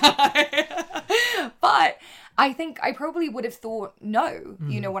but I think I probably would have thought no,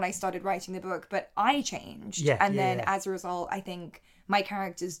 you know, when I started writing the book, but I changed. As a result, I think my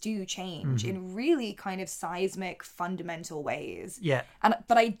characters do change in really kind of seismic, fundamental ways. Yeah.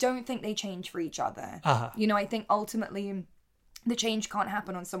 But I don't think they change for each other. You know, I think ultimately the change can't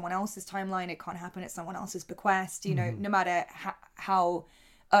happen on someone else's timeline. It can't happen at someone else's bequest. You know, no matter how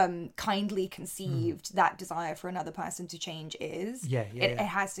kindly conceived that desire for another person to change is. It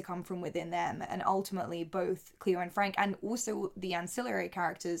has to come from within them. And ultimately, both Cleo and Frank, and also the ancillary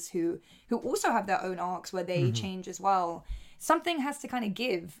characters who also have their own arcs where they change as well. Something has to kind of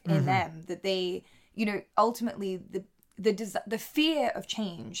give in them, that they, you know, ultimately the fear of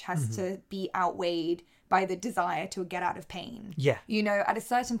change has to be outweighed by the desire to get out of pain. Yeah. You know, at a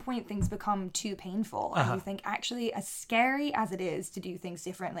certain point, things become too painful. And you think, actually, as scary as it is to do things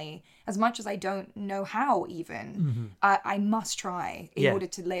differently, as much as I don't know how even, I must try in order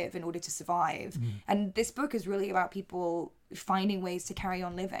to live, in order to survive. And this book is really about people finding ways to carry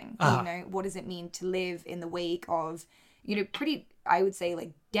on living. You know, what does it mean to live in the wake of, pretty, I would say,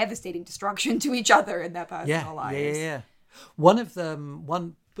 like devastating destruction to each other in their personal lives. Yeah.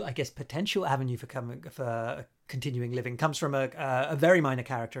 One I guess potential avenue for continuing living comes from a very minor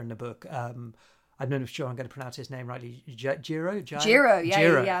character in the book. I'm not sure I'm going to pronounce his name rightly. Jiro,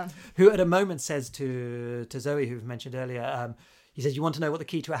 yeah. Who at a moment says to Zoe, who we've mentioned earlier, he says, "You want to know what the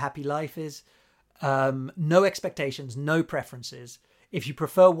key to a happy life is? No expectations, no preferences. If you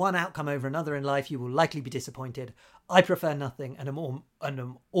prefer one outcome over another in life, you will likely be disappointed. I prefer nothing, and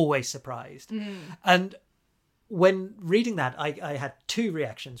I'm always surprised." And when reading that, I had two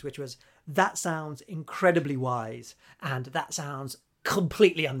reactions, which was, that sounds incredibly wise, and that sounds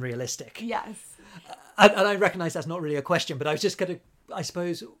completely unrealistic. Yes. And I recognise that's not really a question, but I was just going to, I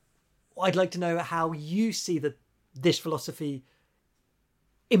suppose, I'd like to know how you see this philosophy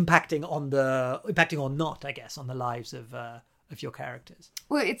impacting or not, I guess, on the lives of your characters.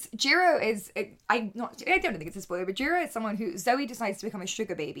 Well, Jiro is, I don't think it's a spoiler, but Jiro is someone who, Zoe decides to become a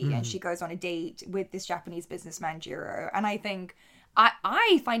sugar baby, and she goes on a date with this Japanese businessman, Jiro. And I think,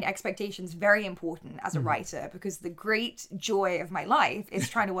 I find expectations very important as a writer, because the great joy of my life is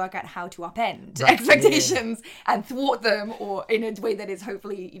trying to work out how to upend expectations and thwart them, or in a way that is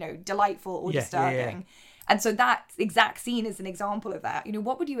hopefully, delightful or disturbing. And so that exact scene is an example of that.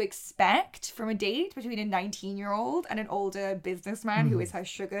 What would you expect from a date between a 19-year-old and an older businessman who is her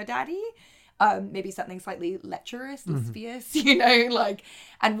sugar daddy? Maybe something slightly lecherous, lascivious,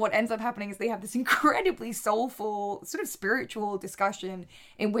 and what ends up happening is they have this incredibly soulful, sort of spiritual discussion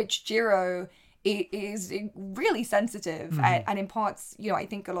in which Jiro is really sensitive and imparts, I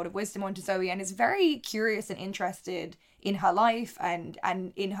think, a lot of wisdom onto Zoe, and is very curious and interested in her life and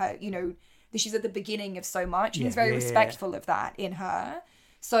in her, that she's at the beginning of so much. He's very respectful of that in her.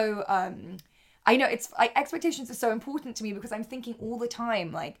 So I know it's like, expectations are so important to me, because I'm thinking all the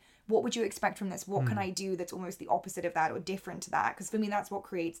time, like, what would you expect from this? What can I do that's almost the opposite of that or different to that? Because for me, that's what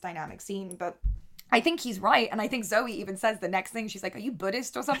creates dynamic scene. But I think he's right. And I think Zoe even says the next thing, she's like, "Are you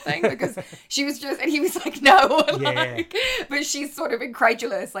Buddhist or something?" Because she was just, and he was like, "No." But she's sort of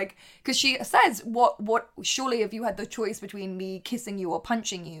incredulous, like, because she says, what, surely if you had the choice between me kissing you or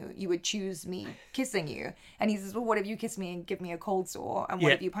punching you, you would choose me kissing you. And he says, "Well, what if you kiss me and give me a cold sore? And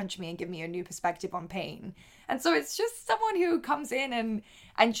what if you punch me and give me a new perspective on pain?" And so it's just someone who comes in and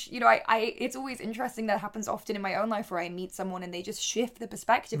I it's always interesting. That happens often in my own life, where I meet someone and they just shift the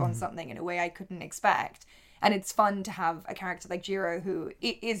perspective on something in a way I couldn't expect. And it's fun to have a character like Jiro, who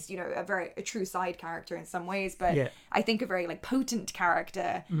is, a true side character in some ways, but I think a very like potent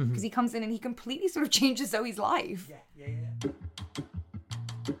character, because he comes in and he completely sort of changes Zoe's life.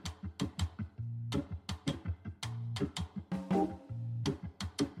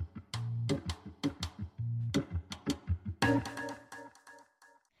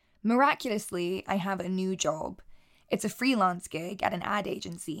 Miraculously, I have a new job. It's a freelance gig at an ad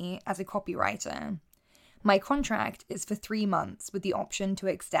agency as a copywriter. My contract is for 3 months with the option to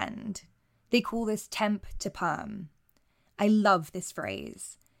extend. They call this temp to perm. I love this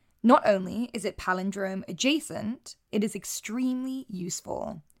phrase. Not only is it palindrome adjacent, it is extremely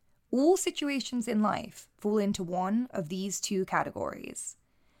useful. All situations in life fall into one of these two categories.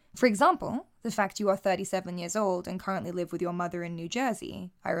 For example, the fact you are 37 years old and currently live with your mother in New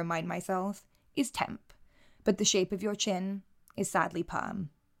Jersey, I remind myself, is temp, but the shape of your chin is sadly perm.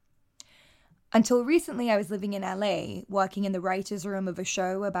 Until recently, I was living in LA, working in the writer's room of a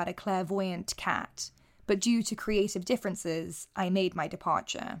show about a clairvoyant cat, but due to creative differences, I made my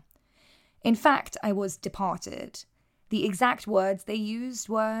departure. In fact, I was departed. The exact words they used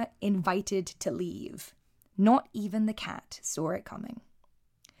were invited to leave. Not even the cat saw it coming.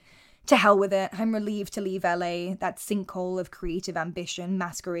 To hell with it, I'm relieved to leave LA, that sinkhole of creative ambition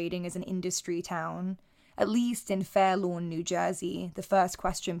masquerading as an industry town. At least in Fairlawn, New Jersey, the first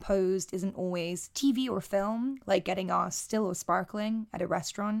question posed isn't always TV or film, like getting asked still or sparkling at a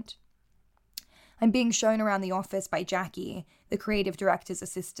restaurant. I'm being shown around the office by Jackie, the creative director's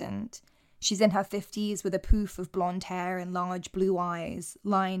assistant. She's in her 50s with a poof of blonde hair and large blue eyes,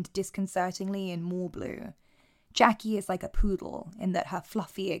 lined disconcertingly in more blue. Jackie is like a poodle in that her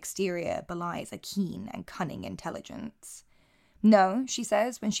fluffy exterior belies a keen and cunning intelligence. "No," she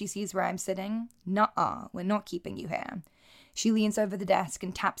says when she sees where I'm sitting. "Nuh-uh, we're not keeping you here." She leans over the desk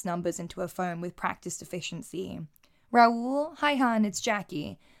and taps numbers into her phone with practiced efficiency. "Raoul, hi hon, it's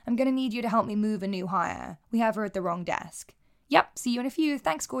Jackie. I'm gonna need you to help me move a new hire. We have her at the wrong desk." "Yep, see you in a few.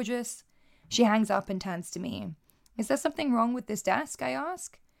 Thanks, gorgeous." She hangs up and turns to me. "Is there something wrong with this desk?" I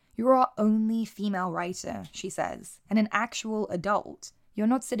ask. "You're our only female writer," she says, "and an actual adult. You're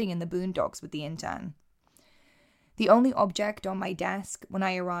not sitting in the boondocks with the intern." The only object on my desk when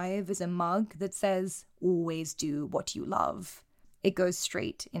I arrive is a mug that says, "Always do what you love." It goes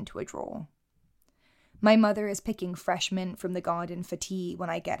straight into a drawer. My mother is picking fresh mint from the garden for tea when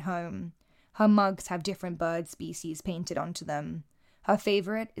I get home. Her mugs have different bird species painted onto them. Her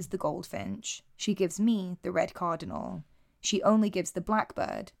favourite is the goldfinch. She gives me the red cardinal. She only gives the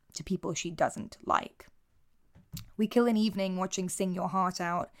blackbird to people she doesn't like. We kill an evening watching Sing Your Heart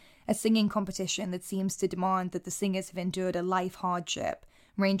Out, a singing competition that seems to demand that the singers have endured a life hardship,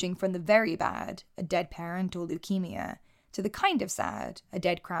 ranging from the very bad, a dead parent or leukemia, to the kind of sad, a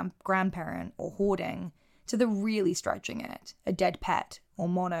dead grandparent or hoarding, to the really stretching it, a dead pet or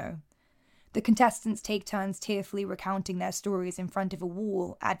mono. The contestants take turns tearfully recounting their stories in front of a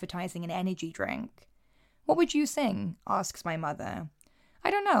wall advertising an energy drink. "What would you sing?" asks my mother.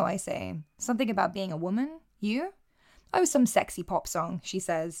 "I don't know," I say. "Something about being a woman? You?" "Oh, some sexy pop song," she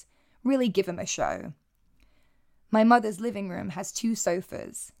says. "Really give 'em a show." My mother's living room has 2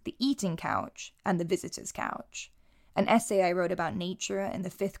 sofas, the eating couch and the visitor's couch. An essay I wrote about nature in the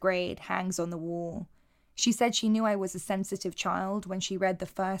 5th grade hangs on the wall. She said she knew I was a sensitive child when she read the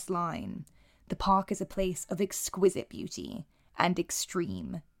first line. "The park is a place of exquisite beauty and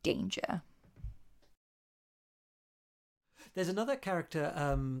extreme danger." There's another character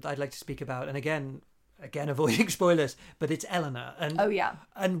that I'd like to speak about, and again avoiding spoilers, but it's Eleanor. And oh yeah,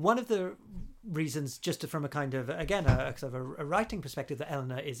 and one of the reasons, just from a kind of a writing perspective, that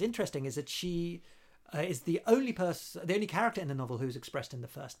Eleanor is interesting is that she is the only character in the novel who's expressed in the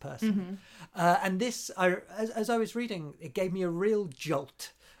first person. And this, as I was reading, it gave me a real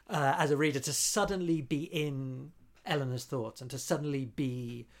jolt as a reader to suddenly be in Eleanor's thoughts and to suddenly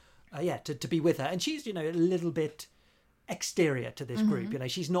be, to be with her. And she's, a little bit exterior to this group.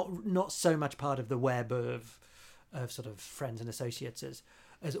 She's not so much part of the web of sort of friends and associates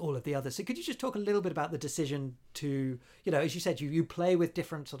as all of the others. So could you just talk a little bit about the decision to, as you said, you play with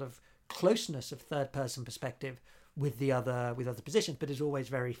different sort of closeness of third person perspective with the other positions, but it's always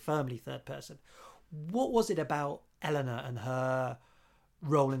very firmly third person. What was it about Eleanor and her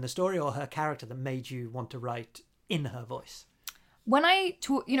role in the story or her character that made you want to write in her voice? When I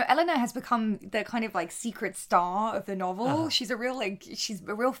talk, Eleanor has become the kind of like secret star of the novel. She's a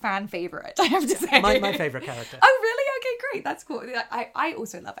real fan favorite, I have to say. My favorite character. Oh, really? Okay, great. That's cool. I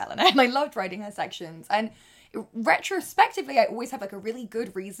also love Eleanor, and I loved writing her sections. And retrospectively, I always have like a really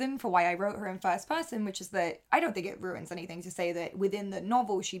good reason for why I wrote her in first person, which is that I don't think it ruins anything to say that within the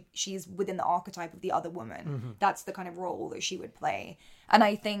novel, she's within the archetype of the other woman. That's the kind of role that she would play. And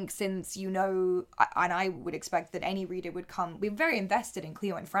I think since, and I would expect that any reader would we're very invested in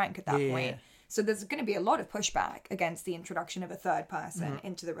Cleo and Frank at that point. So there's going to be a lot of pushback against the introduction of a third person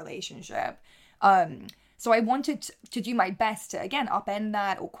into the relationship. So I wanted to do my best to, again, upend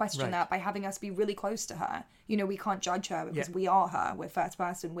that or question that by having us be really close to her. We can't judge her because we are her. We're first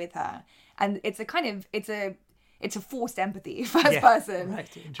person with her. And it's a forced empathy, first person.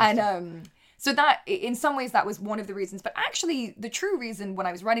 Right. And so that, in some ways, that was one of the reasons. But actually, the true reason when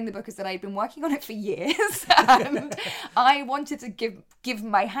I was writing the book is that I'd been working on it for years. And I wanted to give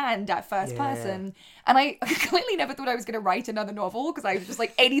my hand at first person. And I clearly never thought I was going to write another novel because I was just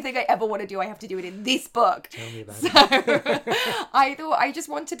like, anything I ever want to do, I have to do it in this book. Tell me about it. I thought I just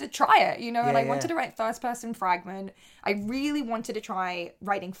wanted to try it, and I wanted to write first person fragment. I really wanted to try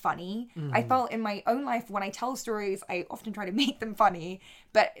writing funny. I felt in my own life, when I tell stories, I often try to make them funny.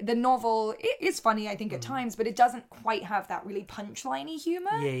 But the novel, it is funny, I think, at times, but it doesn't quite have that really punchline-y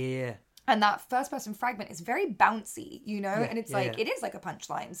humor. Yeah. And that first-person fragment is very bouncy, and it's it is like a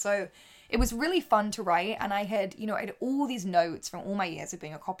punchline. So it was really fun to write, and I had all these notes from all my years of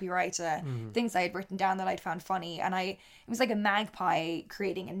being a copywriter, things I had written down that I'd found funny, and it was like a magpie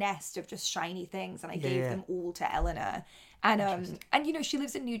creating a nest of just shiny things, and I gave them all to Eleanor. And she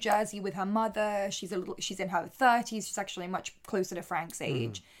lives in New Jersey with her mother. She's in her 30s. She's actually much closer to Frank's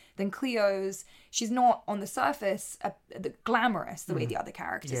age than Cleo's. She's not on the surface glamorous the way the other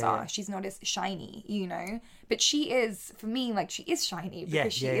characters are. She's not as shiny, but she is, for me, like, she is shiny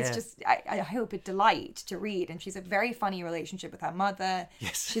because she is just, I hope, a delight to read. And she's a very funny relationship with her mother.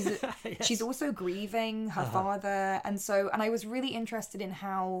 Yes. She's also grieving her father. And I was really interested in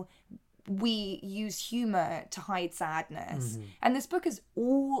how we use humor to hide sadness. And this book is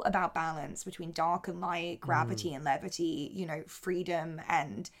all about balance between dark and light, gravity and levity, freedom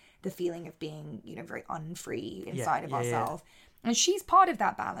and the feeling of being, very unfree inside of ourselves. And she's part of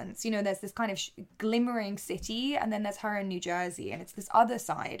that balance. There's this kind of glimmering city, and then there's her in New Jersey, and it's this other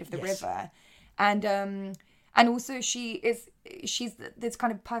side of the river. And also she's this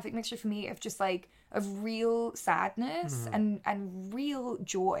kind of perfect mixture for me of just like of real sadness and real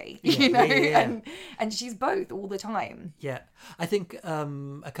joy, and she's both all the time. Yeah, I think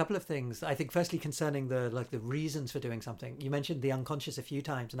a couple of things. I think firstly concerning the reasons for doing something. You mentioned the unconscious a few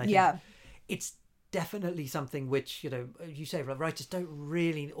times, and I think it's definitely something which, you say, writers don't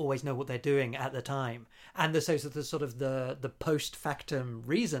really always know what they're doing at the time, and the sort of the post factum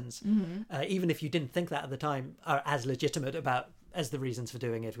reasons, even if you didn't think that at the time, are as legitimate as the reasons for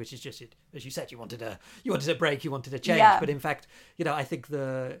doing it, which is just, as you said, you wanted a break, you wanted a change, but in fact, I think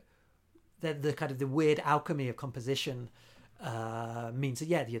the kind of the weird alchemy of composition means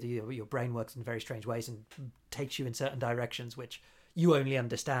that your brain works in very strange ways and takes you in certain directions which you only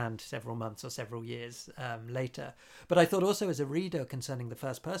understand several months or several years later. But I thought also as a reader, concerning the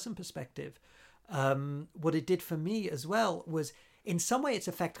first person perspective, what it did for me as well was, in some way, its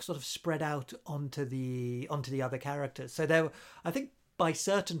effect sort of spread out onto the other characters. So I think by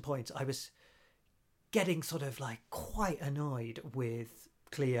certain points I was getting sort of like quite annoyed with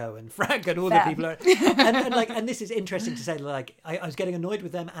Cleo and Frank and all the people and this is interesting to say, like I was getting annoyed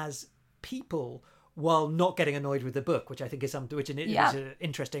with them as people, while not getting annoyed with the book, which I think is something which is an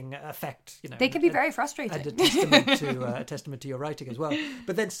interesting effect. They can be very frustrating. And a testament to your writing as well.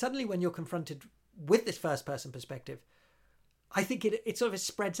 But then suddenly, when you're confronted with this first-person perspective, I think it sort of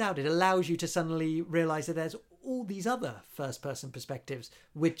spreads out. It allows you to suddenly realise that there's all these other first-person perspectives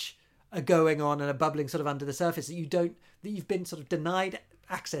which are going on and are bubbling sort of under the surface that you've been sort of denied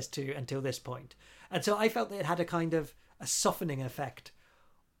access to until this point. And so I felt that it had a kind of a softening effect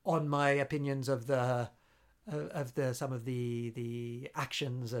on my opinions of some of the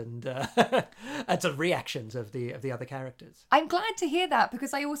actions and and sort of reactions of the other characters. I'm glad to hear that,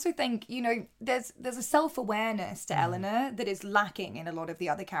 because I also think there's a self-awareness to Eleanor that is lacking in a lot of the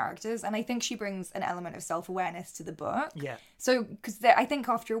other characters, and I think she brings an element of self-awareness to the book. Yeah. So because I think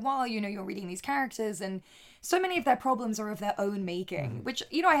after a while, you're reading these characters and so many of their problems are of their own making, which,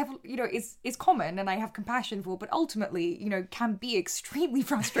 I have, is common and I have compassion for, but ultimately, can be extremely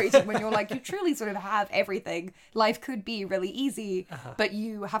frustrating when you're like, you truly sort of have everything. Life could be really easy, but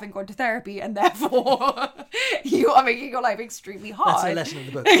you haven't gone to therapy and therefore you're making your life extremely hard. That's the lesson of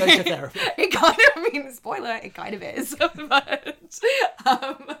the book. Go to therapy. It kind of, spoiler, it kind of is. But,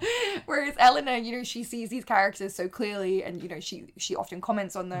 whereas Eleanor, she sees these characters so clearly and, she often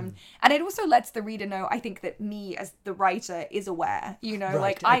comments on them. And it also lets the reader know, I think, that me as the writer is aware,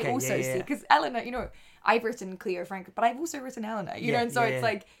 I also see, because Eleanor, I've written Cleo, Frank, but I've also written Eleanor, and so it's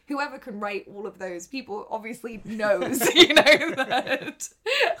like whoever can write all of those people obviously knows, that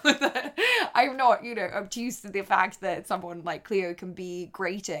I'm not, obtuse to the fact that someone like Cleo can be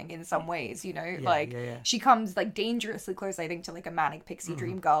grating in some ways, she comes like dangerously close, I think, to like a manic pixie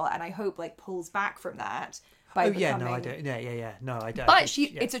dream girl, and I hope like pulls back from that. No, I don't. No, I don't. But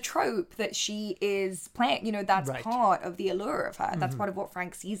it's a trope that she is playing. That's part of the allure of her. That's part of what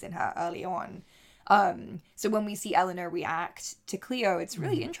Frank sees in her early on. So when we see Eleanor react to Cleo, it's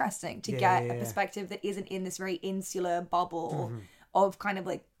really interesting to get a perspective that isn't in this very insular bubble of kind of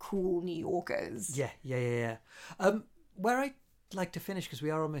like cool New Yorkers. Yeah. Where I'd like to finish, because we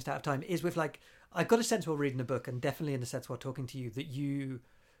are almost out of time, is with like, I've got a sense while reading the book, and definitely in a sense while talking to you, that you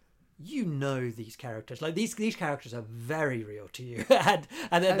these characters, like these characters are very real to you, and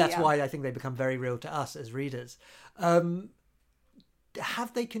that's why I think they become very real to us as readers.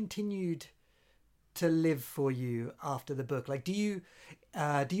 Have they continued to live for you after the book? Like, do you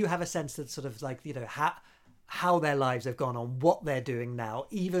have a sense that sort of like, how their lives have gone on, what they're doing now,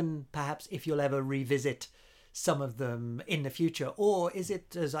 even perhaps if you'll ever revisit some of them in the future? Or is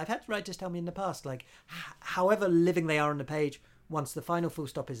it, as I've had writers tell me in the past, like however living they are on the page, once the final full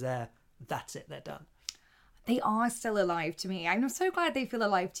stop is there, that's it, they're done? They are still alive to me. I'm so glad they feel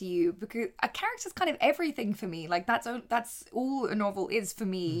alive to you, because a character's kind of everything for me. Like that's all a novel is for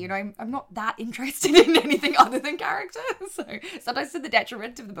me. I'm not that interested in anything other than characters. So sometimes to the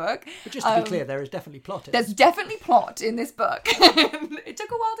detriment of the book. But just to be clear, there is definitely plot. There's definitely plot in this book. It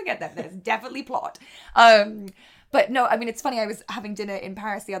took a while to get there. There's definitely plot. But no, I mean, it's funny. I was having dinner in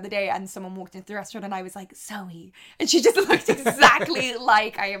Paris the other day and someone walked into the restaurant and I was like, Zoe. And she just looked exactly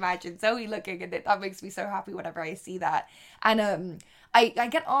like I imagined Zoe looking. And that makes me so happy whenever I see that. And I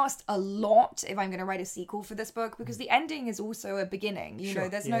get asked a lot if I'm going to write a sequel for this book, because the ending is also a beginning.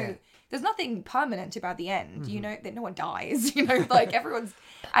 There's nothing permanent about the end. That no one dies. Like everyone's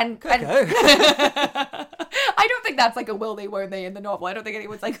and I don't think that's like a will they, won't they in the novel. I don't think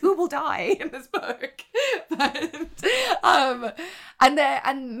anyone's like, who will die in this book? But,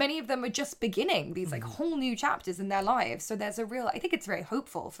 and many of them are just beginning these like whole new chapters in their lives. So there's I think it's very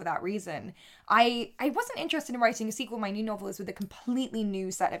hopeful for that reason. I wasn't interested in writing a sequel. My new novel is with a completely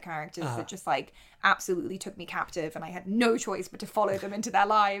new set of characters that just like absolutely took me captive, and I had no choice but to follow them into their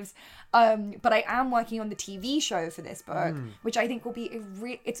lives. But I am working on the TV show for this book, which I think will be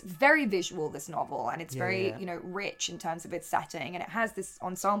it's very visual, this novel, and it's very rich in terms of its setting, and it has this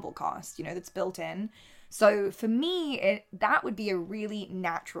ensemble cast that's built in. So for me, that would be a really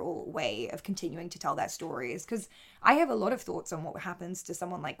natural way of continuing to tell their stories, because I have a lot of thoughts on what happens to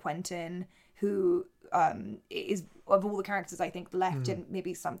someone like Quentin, who is, of all the characters, I think left in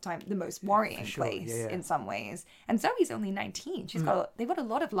maybe sometimes the most worrying place in some ways. And Zoe's only 19. They've got a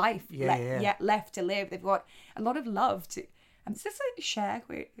lot of life yet left to live. They've got a lot of love to. Is this a share?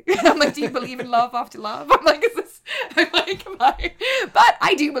 I'm like, do you believe in love after love? I'm like, am I? But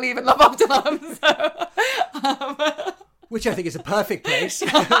I do believe in love after love. So, which I think is a perfect place,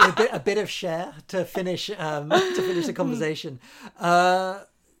 a bit of share to finish the conversation.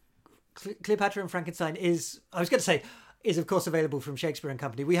 Cleopatra and Frankenstein is of course available from Shakespeare and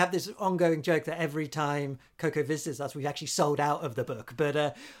Company. We have this ongoing joke that every time Coco visits us, we've actually sold out of the book.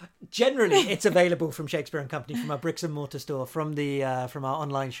 But generally, it's available from Shakespeare and Company, from our bricks and mortar store, from our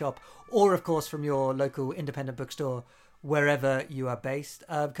online shop, or of course from your local independent bookstore, wherever you are based.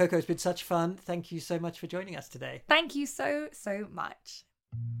 Coco, it's been such fun. Thank you so much for joining us today. Thank you so much.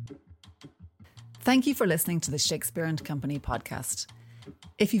 Thank you for listening to the Shakespeare and Company podcast.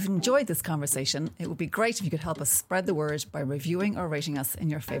 If you've enjoyed this conversation, it would be great if you could help us spread the word by reviewing or rating us in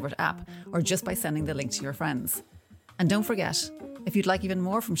your favourite app, or just by sending the link to your friends. And don't forget, if you'd like even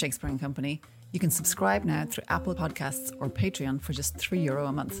more from Shakespeare and Company, you can subscribe now through Apple Podcasts or Patreon for just €3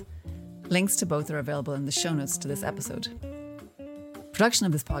 a month. Links to both are available in the show notes to this episode. Production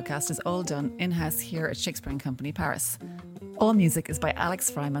of this podcast is all done in-house here at Shakespeare and Company Paris. All music is by Alex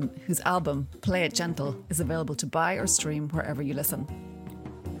Fryman, whose album, Play It Gentle, is available to buy or stream wherever you listen.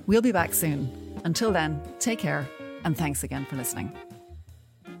 We'll be back soon. Until then, take care, and thanks again for listening.